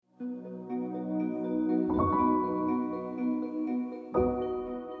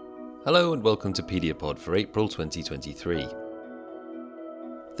Hello and welcome to Pediapod for April 2023.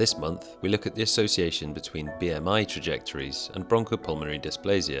 This month, we look at the association between BMI trajectories and bronchopulmonary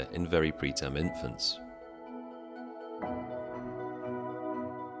dysplasia in very preterm infants.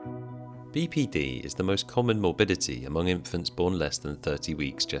 BPD is the most common morbidity among infants born less than 30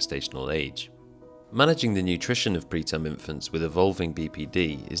 weeks gestational age. Managing the nutrition of preterm infants with evolving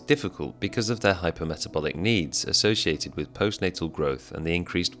BPD is difficult because of their hypermetabolic needs associated with postnatal growth and the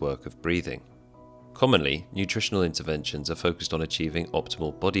increased work of breathing. Commonly, nutritional interventions are focused on achieving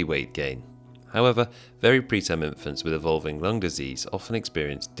optimal body weight gain. However, very preterm infants with evolving lung disease often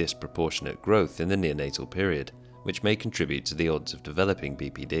experience disproportionate growth in the neonatal period, which may contribute to the odds of developing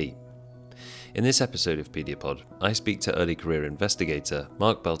BPD. In this episode of Pediapod, I speak to early career investigator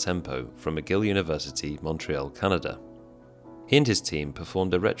Mark Beltempo from McGill University, Montreal, Canada. He and his team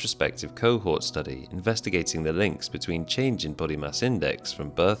performed a retrospective cohort study investigating the links between change in body mass index from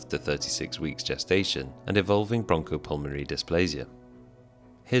birth to 36 weeks gestation and evolving bronchopulmonary dysplasia.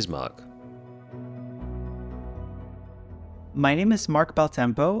 Here's Mark. My name is Mark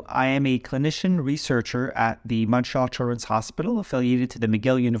Beltempo. I am a clinician researcher at the Montreal Children's Hospital affiliated to the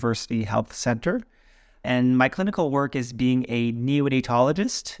McGill University Health Center. And my clinical work is being a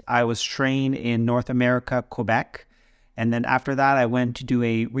neonatologist. I was trained in North America, Quebec. And then after that, I went to do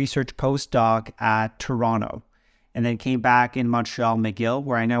a research postdoc at Toronto. And then came back in Montreal, McGill,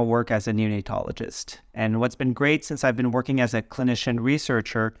 where I now work as a neonatologist. And what's been great since I've been working as a clinician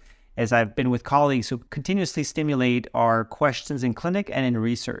researcher as I've been with colleagues who continuously stimulate our questions in clinic and in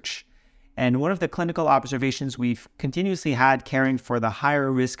research. And one of the clinical observations we've continuously had caring for the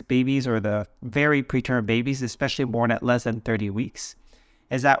higher risk babies or the very preterm babies, especially born at less than 30 weeks,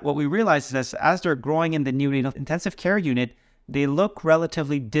 is that what we realize is that as they're growing in the neonatal intensive care unit, they look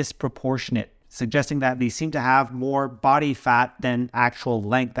relatively disproportionate, suggesting that they seem to have more body fat than actual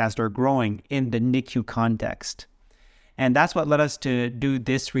length as they're growing in the NICU context. And that's what led us to do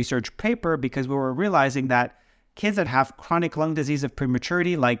this research paper, because we were realizing that kids that have chronic lung disease of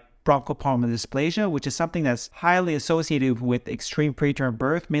prematurity, like bronchopulmonary dysplasia, which is something that's highly associated with extreme preterm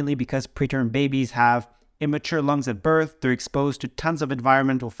birth, mainly because preterm babies have immature lungs at birth. They're exposed to tons of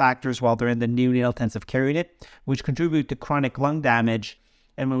environmental factors while they're in the neonatal intensive care unit, which contribute to chronic lung damage.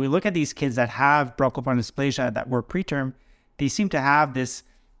 And when we look at these kids that have bronchopulmonary dysplasia that were preterm, they seem to have this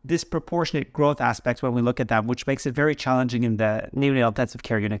disproportionate growth aspects when we look at them, which makes it very challenging in the neonatal intensive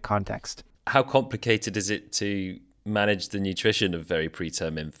care unit context. How complicated is it to manage the nutrition of very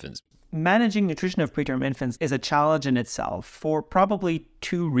preterm infants? Managing nutrition of preterm infants is a challenge in itself for probably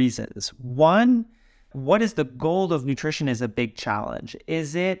two reasons. One, what is the goal of nutrition is a big challenge.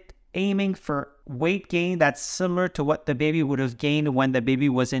 Is it aiming for weight gain that's similar to what the baby would have gained when the baby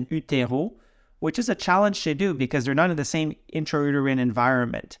was in utero, which is a challenge to do because they're not in the same intrauterine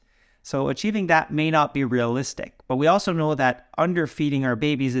environment. So achieving that may not be realistic, but we also know that underfeeding our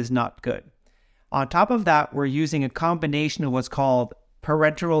babies is not good. On top of that, we're using a combination of what's called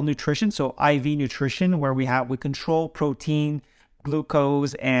parenteral nutrition, so IV nutrition, where we control protein,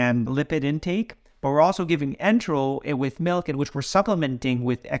 glucose, and lipid intake, but we're also giving enteral with milk, in which we're supplementing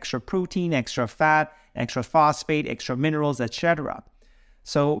with extra protein, extra fat, extra phosphate, extra minerals, etc.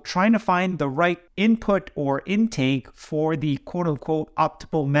 So trying to find the right input or intake for the quote-unquote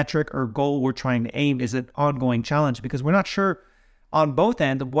optimal metric or goal we're trying to aim is an ongoing challenge, because we're not sure on both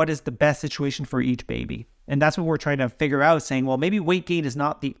ends what is the best situation for each baby. And that's what we're trying to figure out, saying, well, maybe weight gain is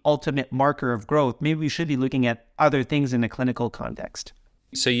not the ultimate marker of growth. Maybe we should be looking at other things in a clinical context.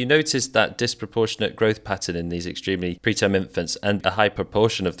 So you noticed that disproportionate growth pattern in these extremely preterm infants, and a high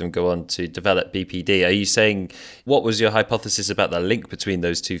proportion of them go on to develop BPD. Are you saying, what was your hypothesis about the link between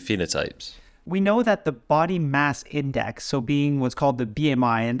those two phenotypes? We know that the body mass index, so being what's called the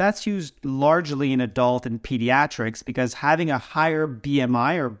BMI, and that's used largely in adult and pediatrics because having a higher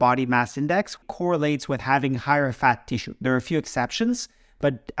BMI or body mass index correlates with having higher fat tissue. There are a few exceptions,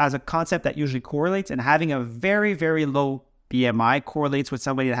 but as a concept that usually correlates, and having a very, very low BMI correlates with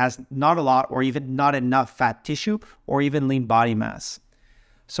somebody that has not a lot or even not enough fat tissue or even lean body mass.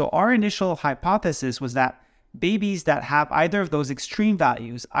 So our initial hypothesis was that babies that have either of those extreme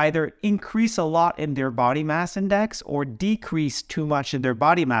values either increase a lot in their body mass index or decrease too much in their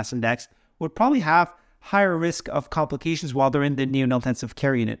body mass index would probably have higher risk of complications while they're in the neonatal intensive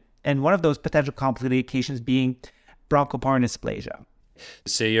care unit. And one of those potential complications being bronchopulmonary dysplasia.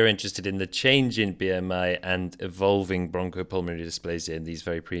 So you're interested in the change in BMI and evolving bronchopulmonary dysplasia in these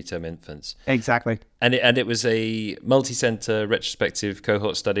very preterm infants. Exactly. And it was a multi-center retrospective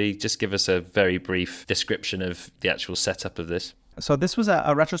cohort study. Just give us a very brief description of the actual setup of this. So this was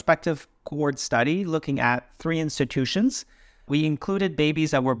a retrospective cohort study looking at 3 institutions. We included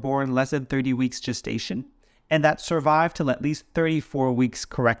babies that were born less than 30 weeks gestation and that survived till at least 34 weeks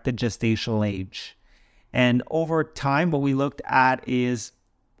corrected gestational age. And over time, what we looked at is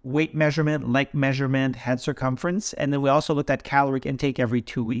weight measurement, leg measurement, head circumference, and then we also looked at caloric intake every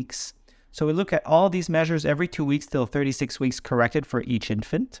 2 weeks. So we look at all these measures every 2 weeks till 36 weeks corrected for each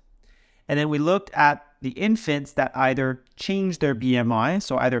infant. And then we looked at the infants that either changed their BMI,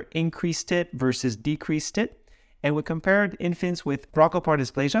 so either increased it versus decreased it. And we compared infants with bronchopulmonary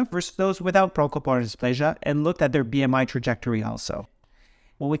dysplasia versus those without bronchopulmonary dysplasia and looked at their BMI trajectory also.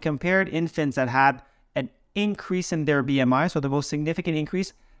 When we compared infants that had an increase in their BMI, so the most significant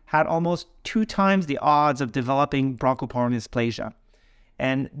increase, had almost 2 times the odds of developing bronchopulmonary dysplasia.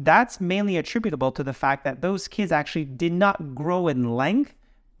 And that's mainly attributable to the fact that those kids actually did not grow in length,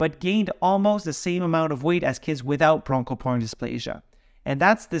 but gained almost the same amount of weight as kids without bronchopulmonary dysplasia. And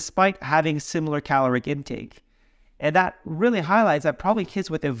that's despite having similar caloric intake. And that really highlights that probably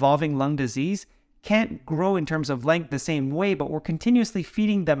kids with evolving lung disease can't grow in terms of length the same way, but we're continuously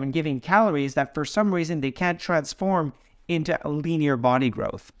feeding them and giving calories that for some reason they can't transform into a linear body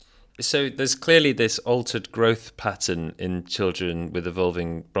growth. So there's clearly this altered growth pattern in children with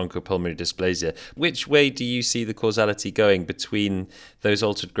evolving bronchopulmonary dysplasia. Which way do you see the causality going between those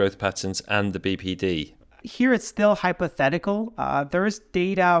altered growth patterns and the BPD? Here it's still hypothetical. There is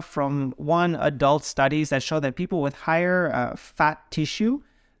data from adult studies that show that people with higher fat tissue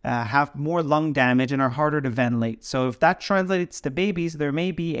have more lung damage and are harder to ventilate. So if that translates to babies, there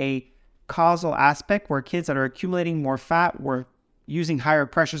may be a causal aspect where kids that are accumulating more fat were using higher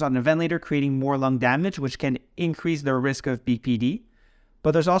pressures on the ventilator, creating more lung damage, which can increase their risk of BPD.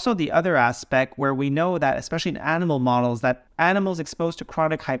 But there's also the other aspect where we know that, especially in animal models, that animals exposed to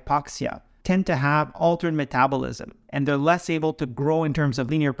chronic hypoxia tend to have altered metabolism, and they're less able to grow in terms of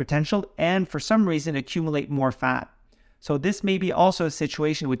linear potential and for some reason accumulate more fat. So this may be also a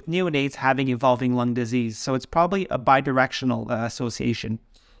situation with neonates having evolving lung disease. So it's probably a bidirectional association.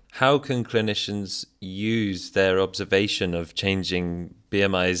 How can clinicians use their observation of changing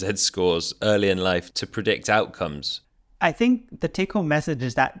BMI Z scores early in life to predict outcomes? I think the take-home message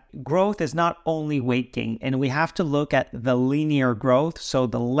is that growth is not only weight gain, and we have to look at the linear growth, so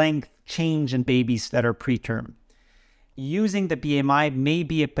the length change in babies that are preterm. Using the BMI may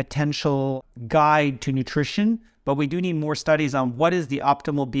be a potential guide to nutrition, but we do need more studies on what is the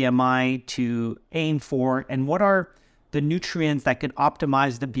optimal BMI to aim for and what are the nutrients that can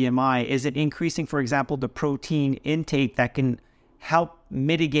optimize the BMI. Is it increasing, for example, the protein intake that can help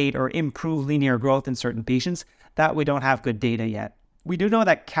mitigate or improve linear growth in certain patients? That we don't have good data yet. We do know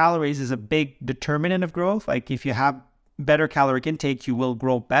that calories is a big determinant of growth. Like if you have better caloric intake, you will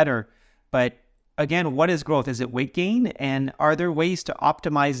grow better. But again, what is growth? Is it weight gain? And are there ways to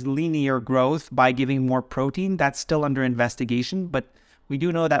optimize linear growth by giving more protein? That's still under investigation, but we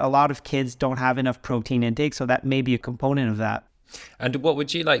do know that a lot of kids don't have enough protein intake, so that may be a component of that. And what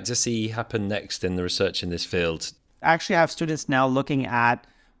would you like to see happen next in the research in this field? I actually have students now looking at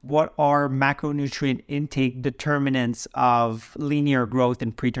what are macronutrient intake determinants of linear growth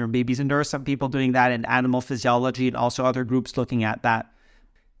in preterm babies. And there are some people doing that in animal physiology and also other groups looking at that.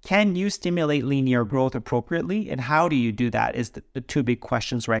 Can you stimulate linear growth appropriately? And how do you do that is the 2 big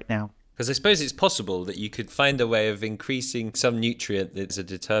questions right now. Because I suppose it's possible that you could find a way of increasing some nutrient that's a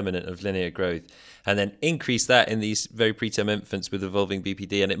determinant of linear growth and then increase that in these very preterm infants with evolving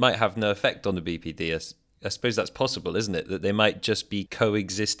BPD, and it might have no effect on the BPD. I suppose that's possible, isn't it? That they might just be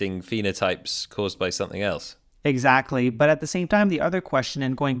coexisting phenotypes caused by something else. Exactly. But at the same time, the other question,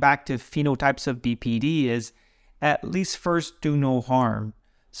 and going back to phenotypes of BPD, is at least first do no harm.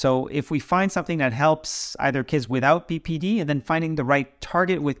 So if we find something that helps either kids without BPD and then finding the right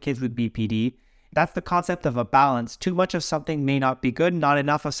target with kids with BPD, that's the concept of a balance. Too much of something may not be good, not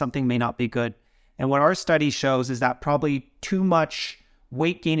enough of something may not be good. And what our study shows is that probably too much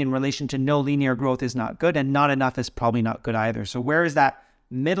weight gain in relation to no linear growth is not good, and not enough is probably not good either. So where is that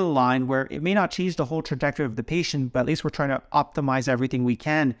middle line where it may not change the whole trajectory of the patient, but at least we're trying to optimize everything we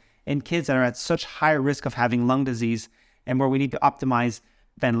can in kids that are at such high risk of having lung disease, and where we need to optimize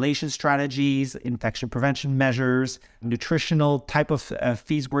ventilation strategies, infection prevention measures, nutritional type of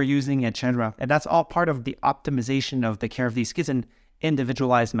feeds we're using, etc. And that's all part of the optimization of the care of these kids in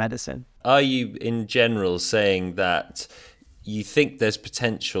individualized medicine. Are you in general saying that you think there's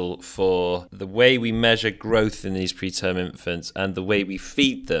potential for the way we measure growth in these preterm infants and the way we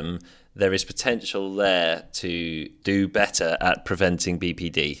feed them, there is potential there to do better at preventing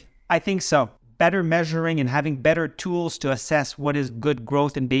BPD? I think so. Better measuring and having better tools to assess what is good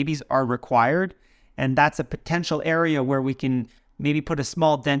growth in babies are required. And that's a potential area where we can maybe put a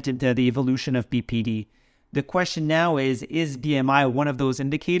small dent into the evolution of BPD. The question now is BMI one of those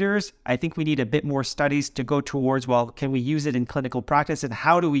indicators? I think we need a bit more studies to go towards, well, can we use it in clinical practice, and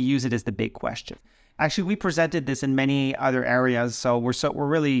how do we use it is the big question. Actually, we presented this in many other areas, so we're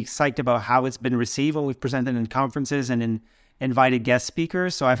really psyched about how it's been received when we've presented in conferences and in invited guest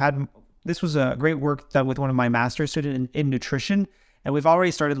speakers. So this was a great work done with one of my master's students in nutrition, and we've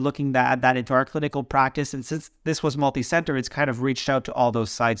already started looking at that into our clinical practice. And since this was multi-center, it's kind of reached out to all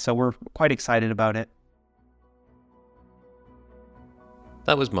those sites, so we're quite excited about it.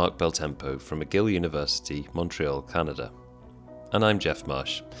 That was Mark Beltempo from McGill University, Montreal, Canada. And I'm Jeff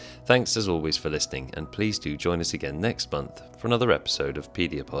Marsh. Thanks as always for listening, and please do join us again next month for another episode of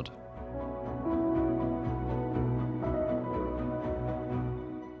Pediapod.